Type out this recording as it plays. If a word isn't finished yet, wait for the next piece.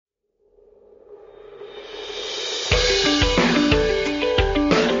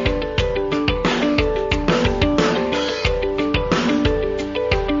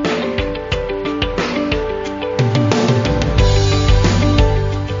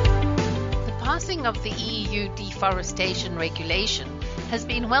passing of the EU Deforestation Regulation has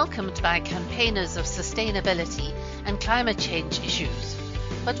been welcomed by campaigners of sustainability and climate change issues.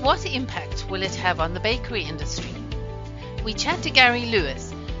 But what impact will it have on the bakery industry? We chat to Gary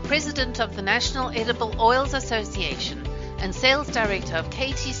Lewis, President of the National Edible Oils Association and Sales Director of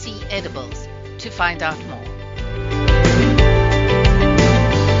KTC Edibles, to find out more.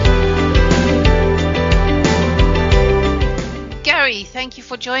 Gary, thank you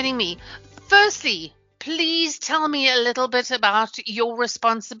for joining me. Firstly, please tell me a little bit about your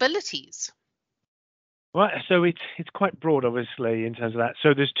responsibilities. Right, so it's quite broad, obviously, in terms of that.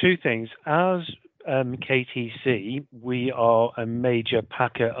 So there's two things. As KTC, we are a major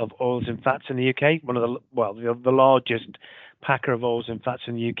packer of oils and fats in the UK, the largest packer of oils and fats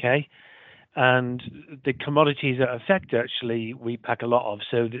in the UK. And the commodities that affect actually we pack a lot of.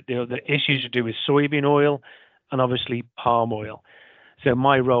 So the issues to do with soybean oil and obviously palm oil. So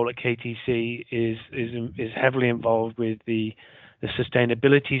my role at KTC is heavily involved with the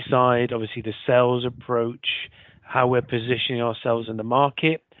sustainability side, obviously the sales approach, how we're positioning ourselves in the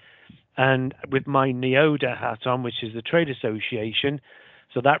market. And with my NEODA hat on, which is the trade association,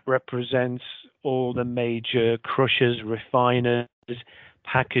 so that represents all the major crushers, refiners,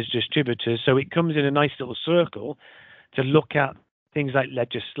 packers, distributors. So it comes in a nice little circle to look at things like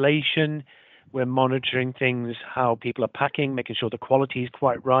legislation. We're monitoring things, how people are packing, making sure the quality is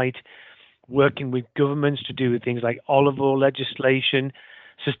quite right, working with governments to do with things like olive oil legislation.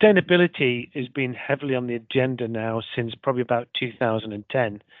 Sustainability has been heavily on the agenda now since probably about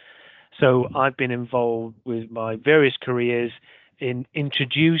 2010. So I've been involved with my various careers in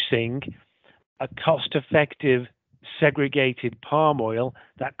introducing a cost-effective segregated palm oil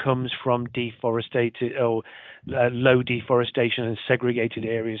that comes from deforested or low deforestation and segregated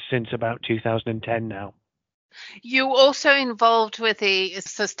areas since about 2010 now. You also involved with a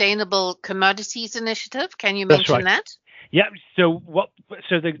sustainable commodities initiative. Can you mention that? Yeah. So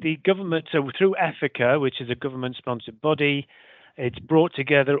the government, so through Ethica, which is a government-sponsored body, it's brought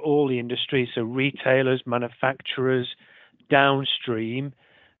together all the industry, so retailers, manufacturers, downstream,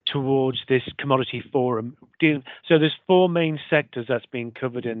 towards this commodity forum. So there's four main sectors that's being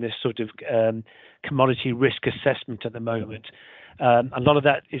covered in this sort of commodity risk assessment at the moment. A lot of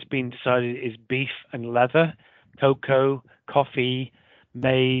that is being decided is beef and leather, cocoa, coffee,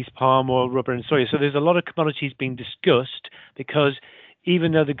 maize, palm oil, rubber and soya. So there's a lot of commodities being discussed because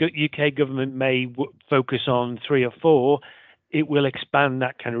even though the UK government may focus on three or four, it will expand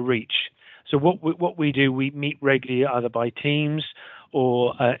that kind of reach. So what we do, we meet regularly either by teams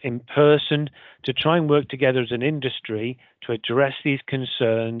or in person to try and work together as an industry to address these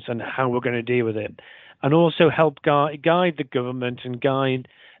concerns and how we're going to deal with it. And also help guide the government and guide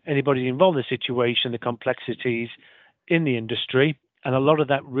anybody involved in the situation, the complexities in the industry. And a lot of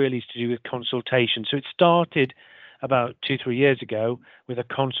that really is to do with consultation. So it started about 2-3 years ago with a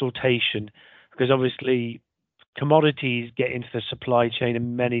consultation because obviously commodities get into the supply chain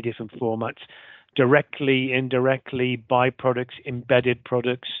in many different formats, directly, indirectly, byproducts, embedded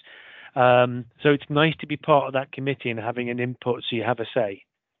products. So it's nice to be part of that committee and having an input so you have a say.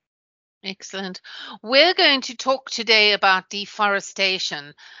 Excellent. We're going to talk today about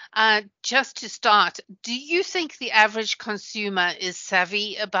deforestation. Just to start, do you think the average consumer is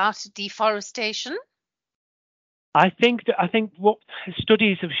savvy about deforestation? I think what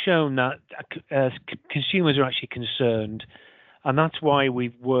studies have shown that consumers are actually concerned, and that's why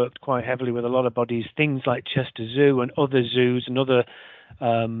we've worked quite heavily with a lot of bodies, things like Chester Zoo and other zoos and other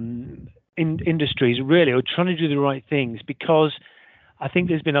industries. Really, are trying to do the right things because I think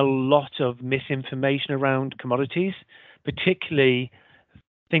there's been a lot of misinformation around commodities, particularly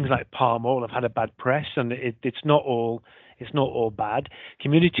things like palm oil have had a bad press, and it's not all bad.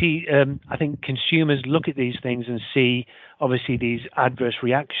 Community, I think consumers look at these things and see obviously these adverse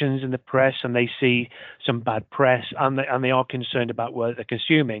reactions in the press, and they see some bad press, and they are concerned about what they're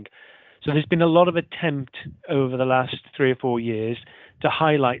consuming. So there's been a lot of attempt over the last 3 or 4 years to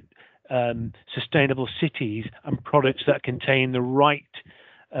highlight sustainable cities and products that contain the right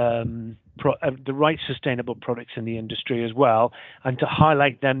sustainable products in the industry as well, and to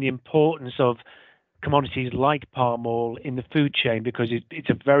highlight then the importance of commodities like palm oil in the food chain because it's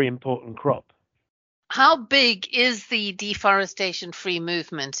a very important crop. How big is the deforestation-free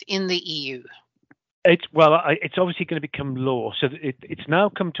movement in the EU? It's obviously going to become law. So it's now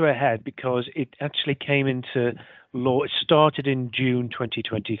come to a head because it actually came into law. It started in June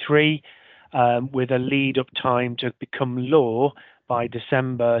 2023 with a lead-up time to become law by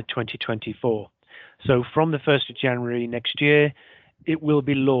December 2024. So from the 1st of January next year, it will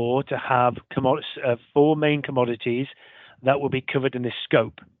be law to have 4 main commodities that will be covered in this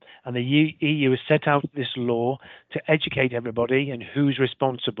scope. And the EU has set out this law to educate everybody and who's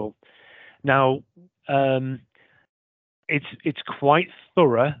responsible. Now, it's quite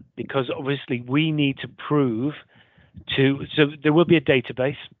thorough because obviously we need to prove so there will be a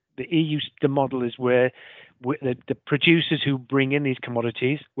database. The model is where the producers who bring in these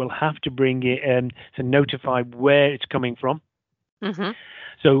commodities will have to bring it to notify where it's coming from. Mm-hmm.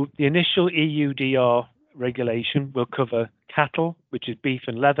 So the initial EUDR regulation will cover cattle, which is beef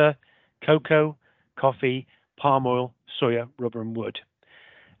and leather, cocoa, coffee, palm oil, soya, rubber, and wood.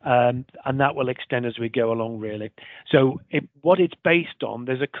 And that will extend as we go along, really. So what it's based on,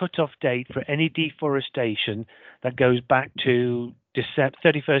 there's a cut-off date for any deforestation that goes back to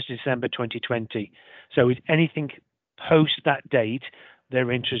 31st December 2020. So it's anything post that date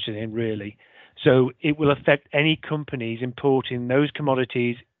they're interested in, really. So it will affect any companies importing those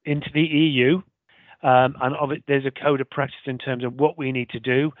commodities into the EU. And there's a code of practice in terms of what we need to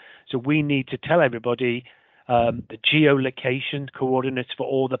do. So we need to tell everybody the geolocation coordinates for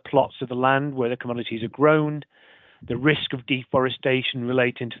all the plots of the land where the commodities are grown, the risk of deforestation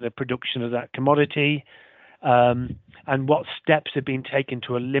relating to the production of that commodity, and what steps have been taken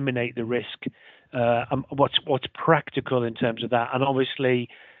to eliminate the risk, and what's practical in terms of that, and obviously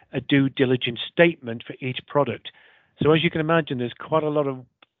a due diligence statement for each product. So as you can imagine, there's quite a lot of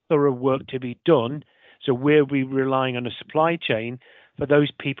thorough work to be done. So we're relying on a supply chain for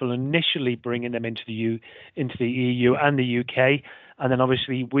those people initially bringing them into the EU and the UK, and then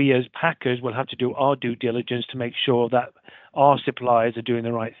obviously we as packers will have to do our due diligence to make sure that our suppliers are doing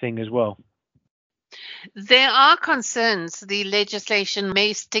the right thing as well. There are concerns the legislation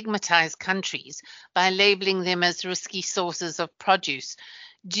may stigmatize countries by labeling them as risky sources of produce.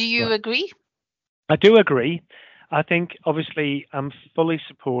 Do you agree? I do agree. I think obviously I'm fully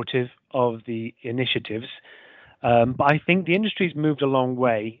supportive of the initiatives. But I think the industry's moved a long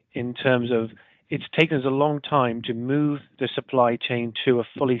way in terms of it's taken us a long time to move the supply chain to a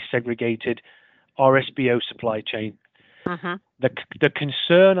fully segregated RSPO supply chain. Mm-hmm. The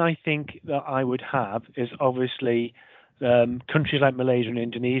concern I think that I would have is obviously countries like Malaysia and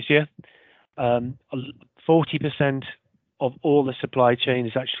Indonesia. 40% of all the supply chain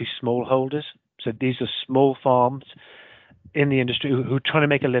is actually smallholders. So these are small farms in the industry who are trying to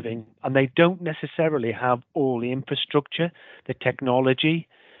make a living, and they don't necessarily have all the infrastructure, the technology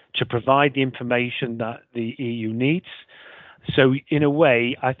to provide the information that the EU needs. So in a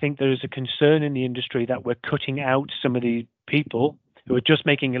way, I think there is a concern in the industry that we're cutting out some of the people who are just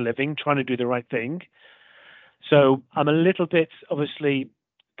making a living, trying to do the right thing. So I'm a little bit obviously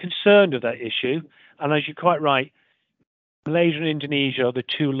concerned with that issue. And as you're quite right, Malaysia and Indonesia are the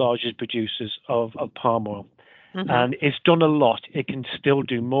two largest producers of palm oil. Mm-hmm. And it's done a lot. It can still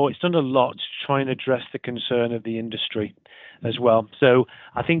do more. It's done a lot to try and address the concern of the industry as well. So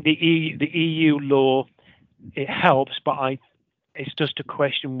I think the EU law, it helps, but it's just a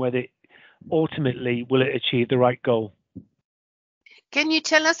question whether ultimately will it achieve the right goal. Can you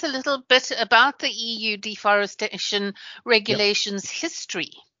tell us a little bit about the EU Deforestation Regulation's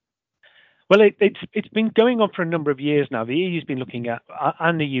history? Well, it's been going on for a number of years now. The EU's been looking at,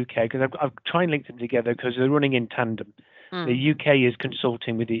 and the UK, because I've tried and link them together because they're running in tandem. The UK is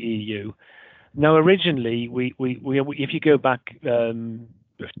consulting with the EU. Now, originally, we if you go back 2-3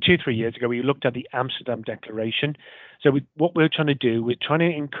 years ago, we looked at the Amsterdam Declaration. So what we're trying to do, we're trying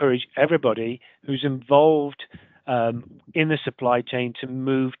to encourage everybody who's involved in the supply chain to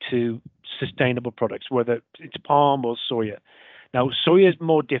move to sustainable products, whether it's palm or soya. Now, soya is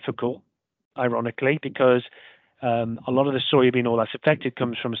more difficult, ironically, because a lot of the soybean oil that's affected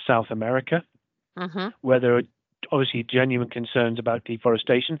comes from South America, where there are obviously genuine concerns about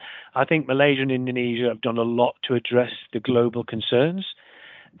deforestation. I think Malaysia and Indonesia have done a lot to address the global concerns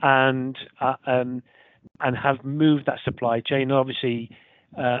and have moved that supply chain. Obviously,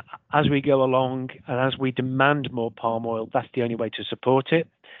 as we go along and as we demand more palm oil, that's the only way to support it.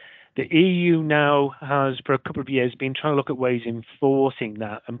 The EU now has, for a couple of years, been trying to look at ways enforcing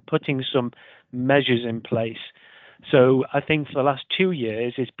that and putting some measures in place. So I think for the last 2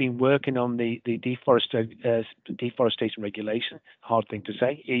 years, it's been working on the deforestation regulation, hard thing to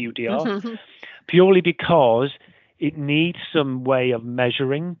say, EUDR, purely because it needs some way of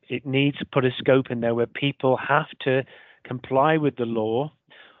measuring. It needs to put a scope in there where people have to comply with the law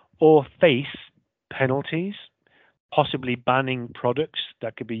or face penalties, possibly banning products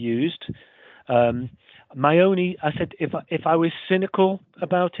that could be used. I said, if I was cynical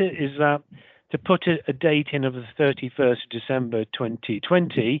about it, is that to put a date in of the 31st of December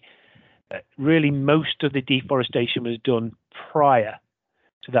 2020, really most of the deforestation was done prior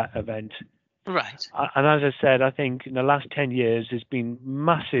to that event. Right. And as I said, I think in the last 10 years, there's been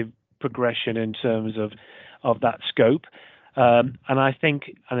massive progression in terms of that scope. And I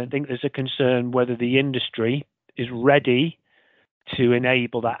think there's a concern whether the industry is ready to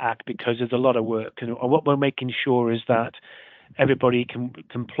enable that act, because there's a lot of work. And what we're making sure is that everybody can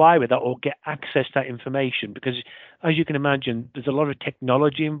comply with that or get access to that information, because as you can imagine, there's a lot of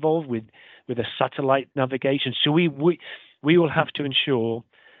technology involved with a satellite navigation. So we will have to ensure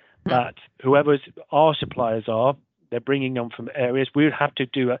that whoever our suppliers are, they're bringing them from areas. We would have to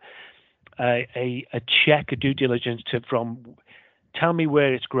do a check, a due diligence from tell me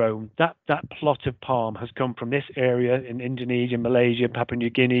where it's grown. That plot of palm has come from this area in Indonesia, Malaysia, Papua New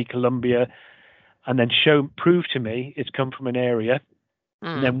Guinea, Colombia, and then prove to me it's come from an area.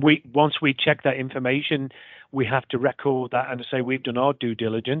 And then once we check that information, we have to record that and say we've done our due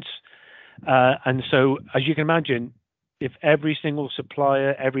diligence. And so, as you can imagine, if every single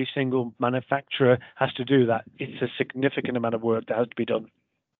supplier, every single manufacturer has to do that, it's a significant amount of work that has to be done.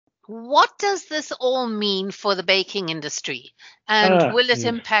 What does this all mean for the baking industry? And will it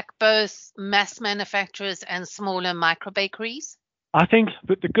impact both mass manufacturers and smaller micro bakeries? I think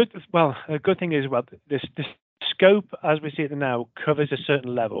the good thing is, this scope as we see it now covers a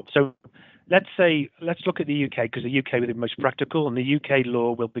certain level. So let's look at the UK, because the UK will be most practical, and the UK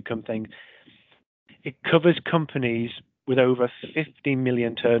law will become things. It covers companies with over 15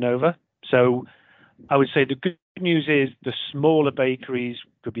 million turnover. So I would say the good news is the smaller bakeries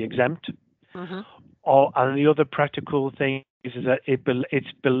could be exempt. And the other practical thing is that it's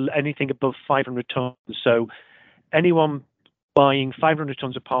anything above 500 tons. So anyone buying 500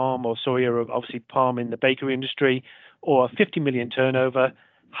 tons of palm or soya, or obviously palm in the bakery industry, or 50 million turnover,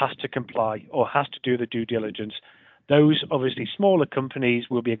 has to comply or has to do the due diligence. Those obviously smaller companies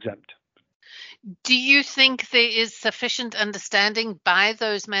will be exempt. Do you think there is sufficient understanding by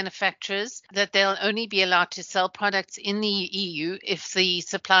those manufacturers that they'll only be allowed to sell products in the EU if the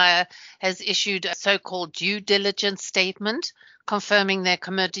supplier has issued a so-called due diligence statement confirming their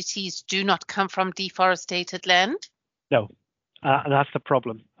commodities do not come from deforested land? No, and that's the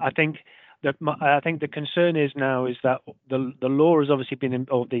problem. I think the concern is that the law has obviously been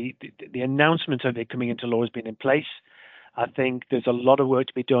or the announcement of it coming into law has been in place. I think there's a lot of work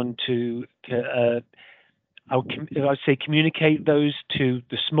to be done to I would say communicate those to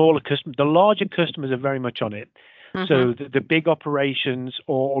the smaller customers. The larger customers are very much on it. So the big operations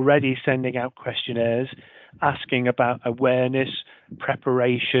are already sending out questionnaires asking about awareness,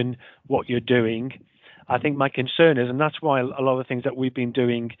 preparation, what you're doing. I think my concern is, and that's why a lot of the things that we've been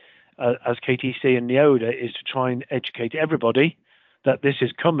doing as KTC and NEODA is to try and educate everybody that this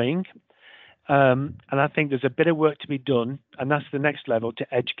is coming. And I think there's a bit of work to be done, and that's the next level,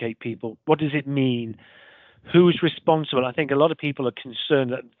 to educate people. What does it mean? Who's responsible? I think a lot of people are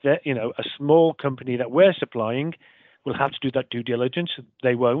concerned that a small company that we're supplying will have to do that due diligence.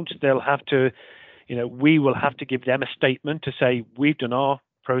 They won't. They'll have to, we will have to give them a statement to say we've done our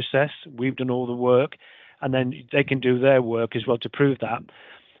process, we've done all the work, and then they can do their work as well to prove that.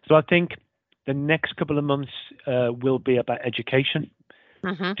 So I think the next couple of months will be about education.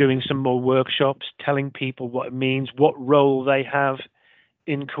 Doing some more workshops, telling people what it means, what role they have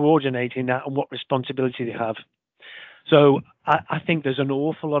in coordinating that, and what responsibility they have. So I think there's an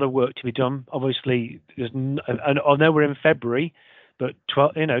awful lot of work to be done. Obviously, I know we're in February, but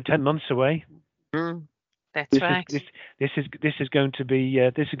 10 months away. That's right. This is going to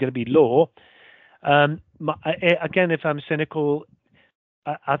be law. Again, if I'm cynical,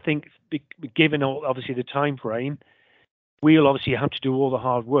 I think given obviously the time frame, we'll obviously have to do all the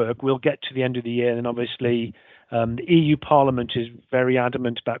hard work. We'll get to the end of the year, and obviously the EU Parliament is very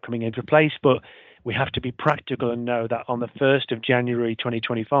adamant about coming into place, but we have to be practical and know that on the 1st of January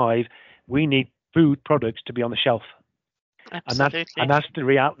 2025, we need food products to be on the shelf. Absolutely. And that's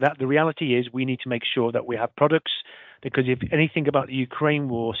the reality is we need to make sure that we have products, because if anything about the Ukraine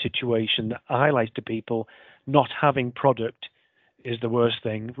war situation that highlights to people, not having product is the worst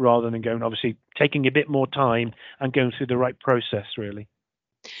thing, rather than obviously taking a bit more time and going through the right process, really.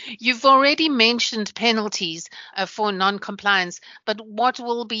 You've already mentioned penalties for non-compliance, but what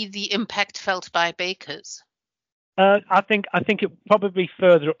will be the impact felt by bakers? I think it probably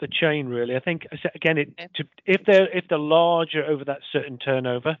further up the chain, really. I think again, if they're larger over that certain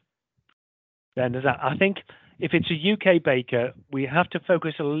turnover, then there's that. I think if it's a UK baker, we have to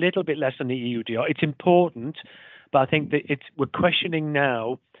focus a little bit less on the EUDR. It's important, but I think that we're questioning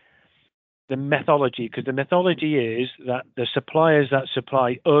now the methodology, because the methodology is that the suppliers that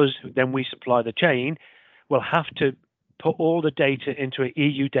supply us, then we supply the chain, will have to put all the data into an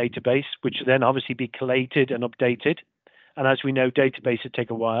EU database, which will then obviously be collated and updated. And as we know, databases take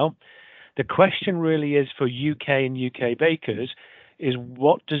a while. The question really is for UK and UK bakers is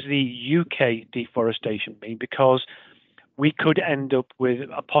what does the UK deforestation mean? Because we could end up with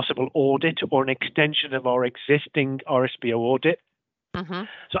a possible audit or an extension of our existing RSPO audit. Mm-hmm.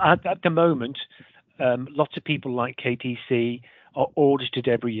 So at the moment, lots of people like KTC are audited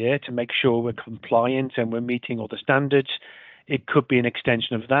every year to make sure we're compliant and we're meeting all the standards. It could be an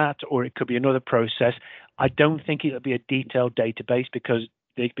extension of that, or it could be another process. I don't think it'll be a detailed database because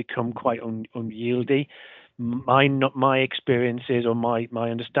they become quite unyieldy. My experience is, or my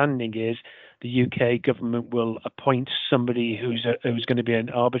understanding is, the UK government will appoint somebody who's going to be an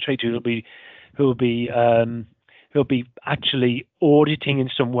arbitrator, who'll be actually auditing in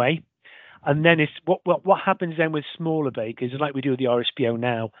some way. And then it's what happens then with smaller bakers, like we do with the RSPO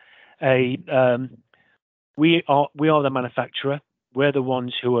now. We are the manufacturer. We're the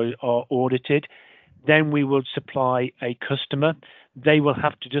ones who are audited. Then we will supply a customer. They will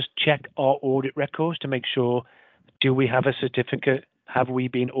have to just check our audit records to make sure, do we have a certificate? Have we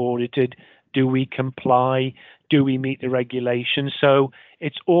been audited? Do we comply? Do we meet the regulations? So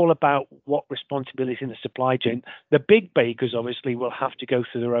it's all about what responsibility in the supply chain. The big bakers obviously will have to go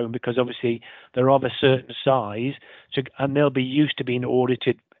through their own because obviously they're of a certain size, and they'll be used to being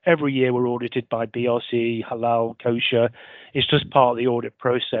audited. Every year we're audited by BRC, Halal, Kosher. It's just part of the audit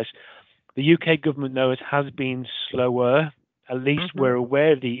process. The UK government, though, has been slower. At least we're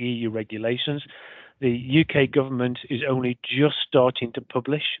aware of the EU regulations. The UK government is only just starting to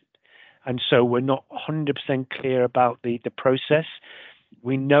publish, and so we're not 100% clear about the process.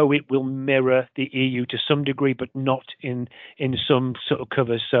 We know it will mirror the EU to some degree, but not in some sort of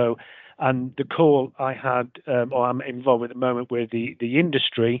covers. So, and the call I had, or I'm involved with at the moment with the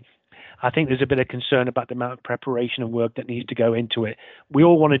industry, I think there's a bit of concern about the amount of preparation and work that needs to go into it. We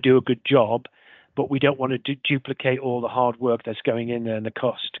all want to do a good job, but we don't want to duplicate all the hard work that's going in there and the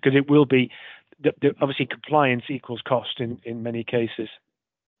cost, because it will be, obviously compliance equals cost in many cases.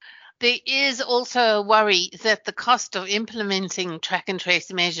 There is also a worry that the cost of implementing track and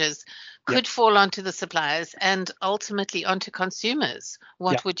trace measures could fall onto the suppliers and ultimately onto consumers.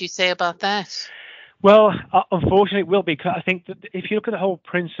 What would you say about that? Well, unfortunately, it will be. I think that if you look at the whole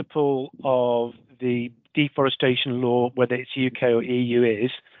principle of the deforestation law, whether it's UK or EU,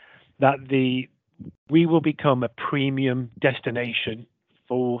 is that we will become a premium destination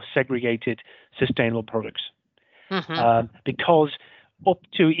for segregated sustainable products. Because up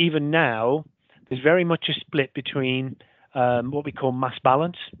to even now, there's very much a split between what we call mass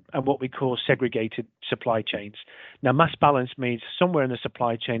balance and what we call segregated supply chains. Now, mass balance means somewhere in the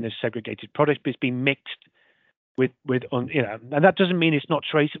supply chain there's segregated products, but it's been mixed with and that doesn't mean it's not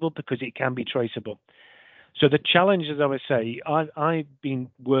traceable, because it can be traceable. So the challenge, as I would say, I've been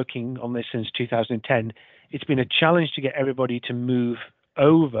working on this since 2010. It's been a challenge to get everybody to move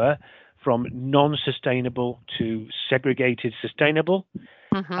over from non-sustainable to segregated sustainable.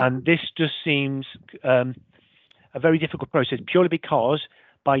 And this just seems a very difficult process, purely because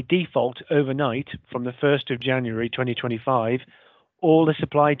by default, overnight, from the 1st of January 2025, all the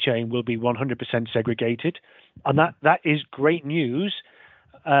supply chain will be 100% segregated. And that is great news,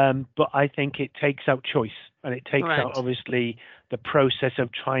 but I think it takes out choice, and it takes out, obviously, the process of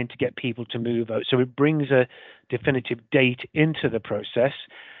trying to get people to move out. So it brings a definitive date into the process.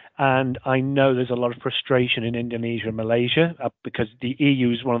 And I know there's a lot of frustration in Indonesia and Malaysia because the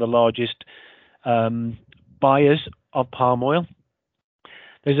EU is one of the largest buyers of palm oil.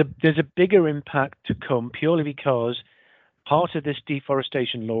 There's a bigger impact to come, purely because part of this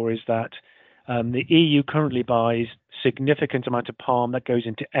deforestation law is that the EU currently buys significant amount of palm that goes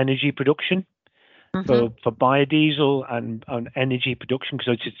into energy production for biodiesel and energy production,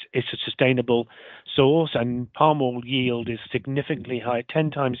 because it's a sustainable source, and palm oil yield is significantly higher, 10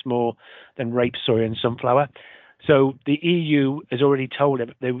 times more than rape, soy, and sunflower. So the EU has already told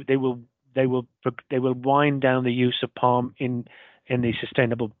them they will wind down the use of palm in the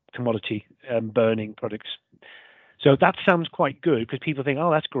sustainable commodity burning products. So that sounds quite good, because people think,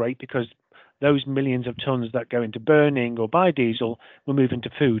 oh, that's great, because those millions of tons that go into burning or biodiesel will move into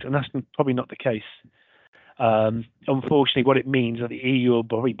food, and that's probably not the case. Unfortunately, what it means is that the EU will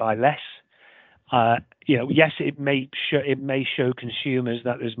probably buy less. Yes, it may show consumers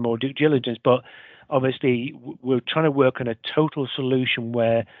that there's more due diligence, but obviously we're trying to work on a total solution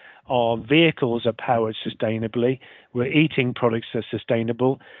where our vehicles are powered sustainably, we're eating products that are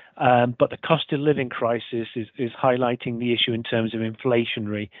sustainable, but the cost of living crisis is highlighting the issue in terms of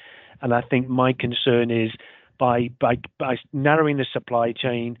inflationary. And I think my concern is by narrowing the supply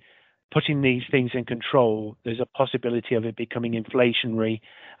chain, putting these things in control, there's a possibility of it becoming inflationary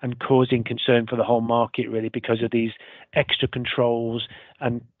and causing concern for the whole market, really, because of these extra controls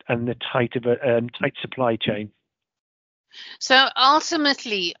and the tight supply chain. So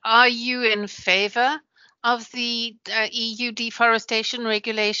ultimately, are you in favor of the EU Deforestation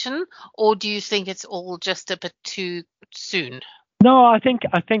Regulation, or do you think it's all just a bit too soon? No, I think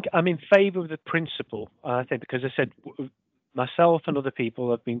I'm in favour of the principle. I think because I said myself and other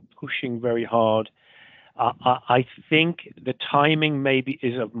people have been pushing very hard. I think the timing maybe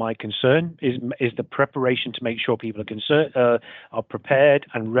is of my concern. Is the preparation to make sure people are prepared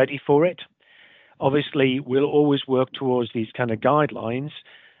and ready for it. Obviously, we'll always work towards these kind of guidelines.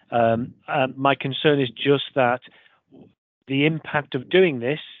 My concern is just that the impact of doing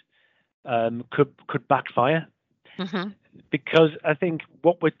this could backfire. Mm-hmm. Because I think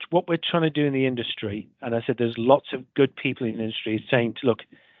what we're trying to do in the industry, and I said there's lots of good people in the industry saying, look,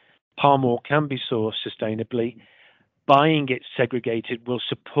 palm oil can be sourced sustainably. Buying it segregated will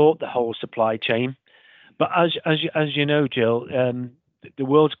support the whole supply chain. But as you know, Jill, the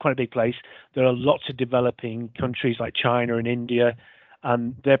world's quite a big place. There are lots of developing countries like China and India,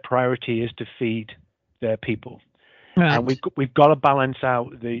 and their priority is to feed their people. Right. And we've got to balance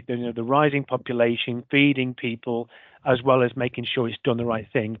out the rising population, feeding people, as well as making sure it's done the right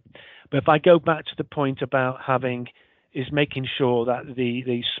thing. But if I go back to the point about making sure that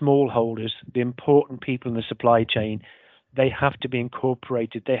the smallholders, the important people in the supply chain, they have to be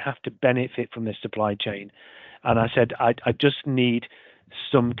incorporated. They have to benefit from this supply chain. And I said I just need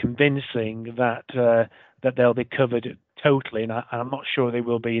some convincing that they'll be covered totally, and I'm not sure they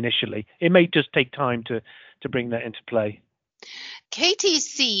will be initially. It may just take time to bring that into play.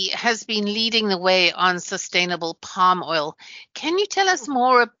 KTC has been leading the way on sustainable palm oil. Can you tell us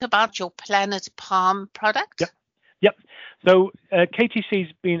more about your Planet Palm product? Yep. So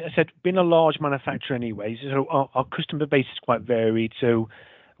KTC's been a large manufacturer anyway. So our customer base is quite varied. So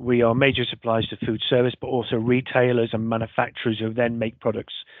we are major suppliers to food service, but also retailers and manufacturers who then make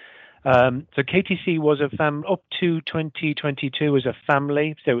products. So KTC was up to 2022 as a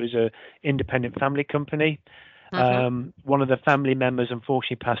family. So it was an independent family company. Mm-hmm. One of the family members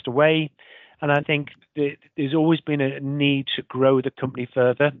unfortunately passed away. And I think there's always been a need to grow the company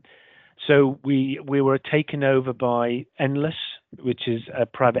further. So we were taken over by Endless, which is a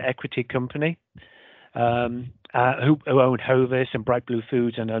private equity company, who owned Hovis and Bright Blue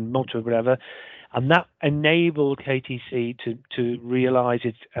Foods and Malta, whatever. And that enabled KTC to realize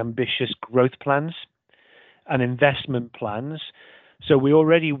its ambitious growth plans and investment plans. So we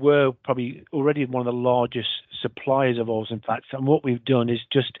already were probably one of the largest suppliers of oils and fats. And what we've done is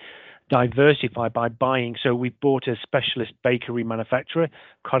just diversify by buying. So we bought a specialist bakery manufacturer,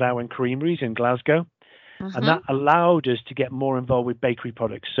 Codow Creameries in Glasgow. Mm-hmm. And that allowed us to get more involved with bakery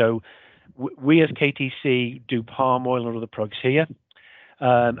products. So we as KTC do palm oil and other products here.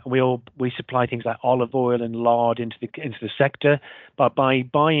 We supply things like olive oil and lard into the sector. But by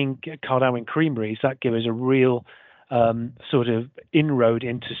buying Codow Creameries, that gave us a real sort of inroad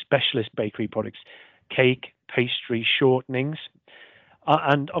into specialist bakery products, cake, pastry, shortenings.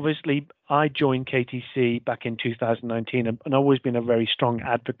 And obviously, I joined KTC back in 2019, and I've always been a very strong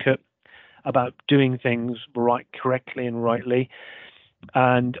advocate about doing things correctly and rightly.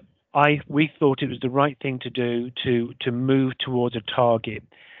 And we thought it was the right thing to do to move towards a target.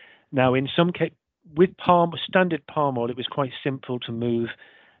 Now, in some case, with standard palm oil, it was quite simple to move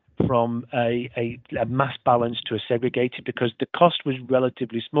from a mass balance to a segregated because the cost was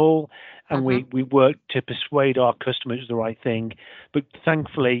relatively small, and we worked to persuade our customers the right thing. But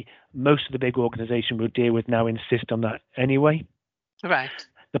thankfully, most of the big organizations we'll deal with now insist on that anyway. Right.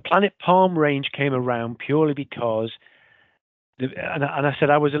 The Planet Palm range came around purely because, and I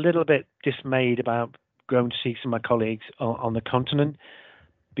said I was a little bit dismayed about going to see some of my colleagues on the continent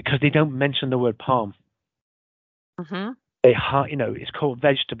because they don't mention the word palm. Mm-hmm. It's called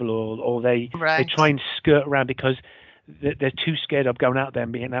vegetable oil, or they try and skirt around because they're too scared of going out there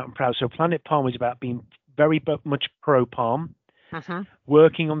and being out and proud. So Planet Palm is about being very much pro-palm,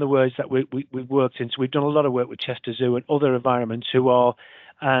 working on the words that we've worked in. So we've done a lot of work with Chester Zoo and other environments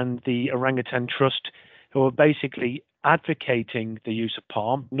and the Orangutan Trust, who are basically advocating the use of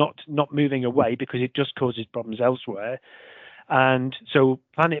palm, not moving away because it just causes problems elsewhere. And so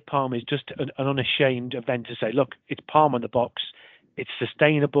Planet Palm is just an unashamed event to say, look, it's palm on the box, it's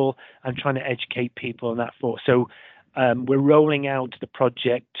sustainable, and trying to educate people on that thought. So we're rolling out the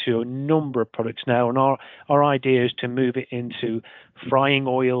project to a number of products now, and our idea is to move it into frying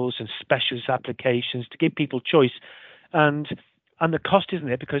oils and specialist applications to give people choice. And the cost isn't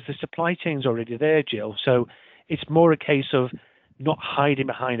there because the supply chain's already there, Jill. So it's more a case of not hiding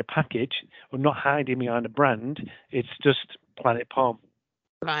behind a package or not hiding behind a brand. It's just Planet Palm.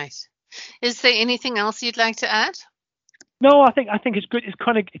 Right. Is there anything else you'd like to add? No, I think it's good.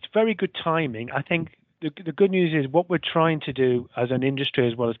 It's very good timing. I think the good news is what we're trying to do as an industry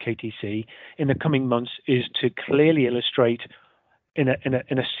as well as KTC in the coming months is to clearly illustrate in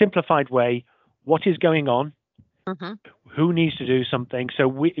a simplified way what is going on, Hmm. who needs to do something. So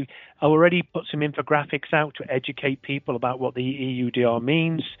we already put some infographics out to educate people about what the EUDR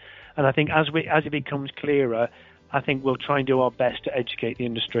means, and I think as it becomes clearer, I think we'll try and do our best to educate the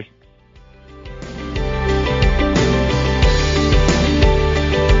industry.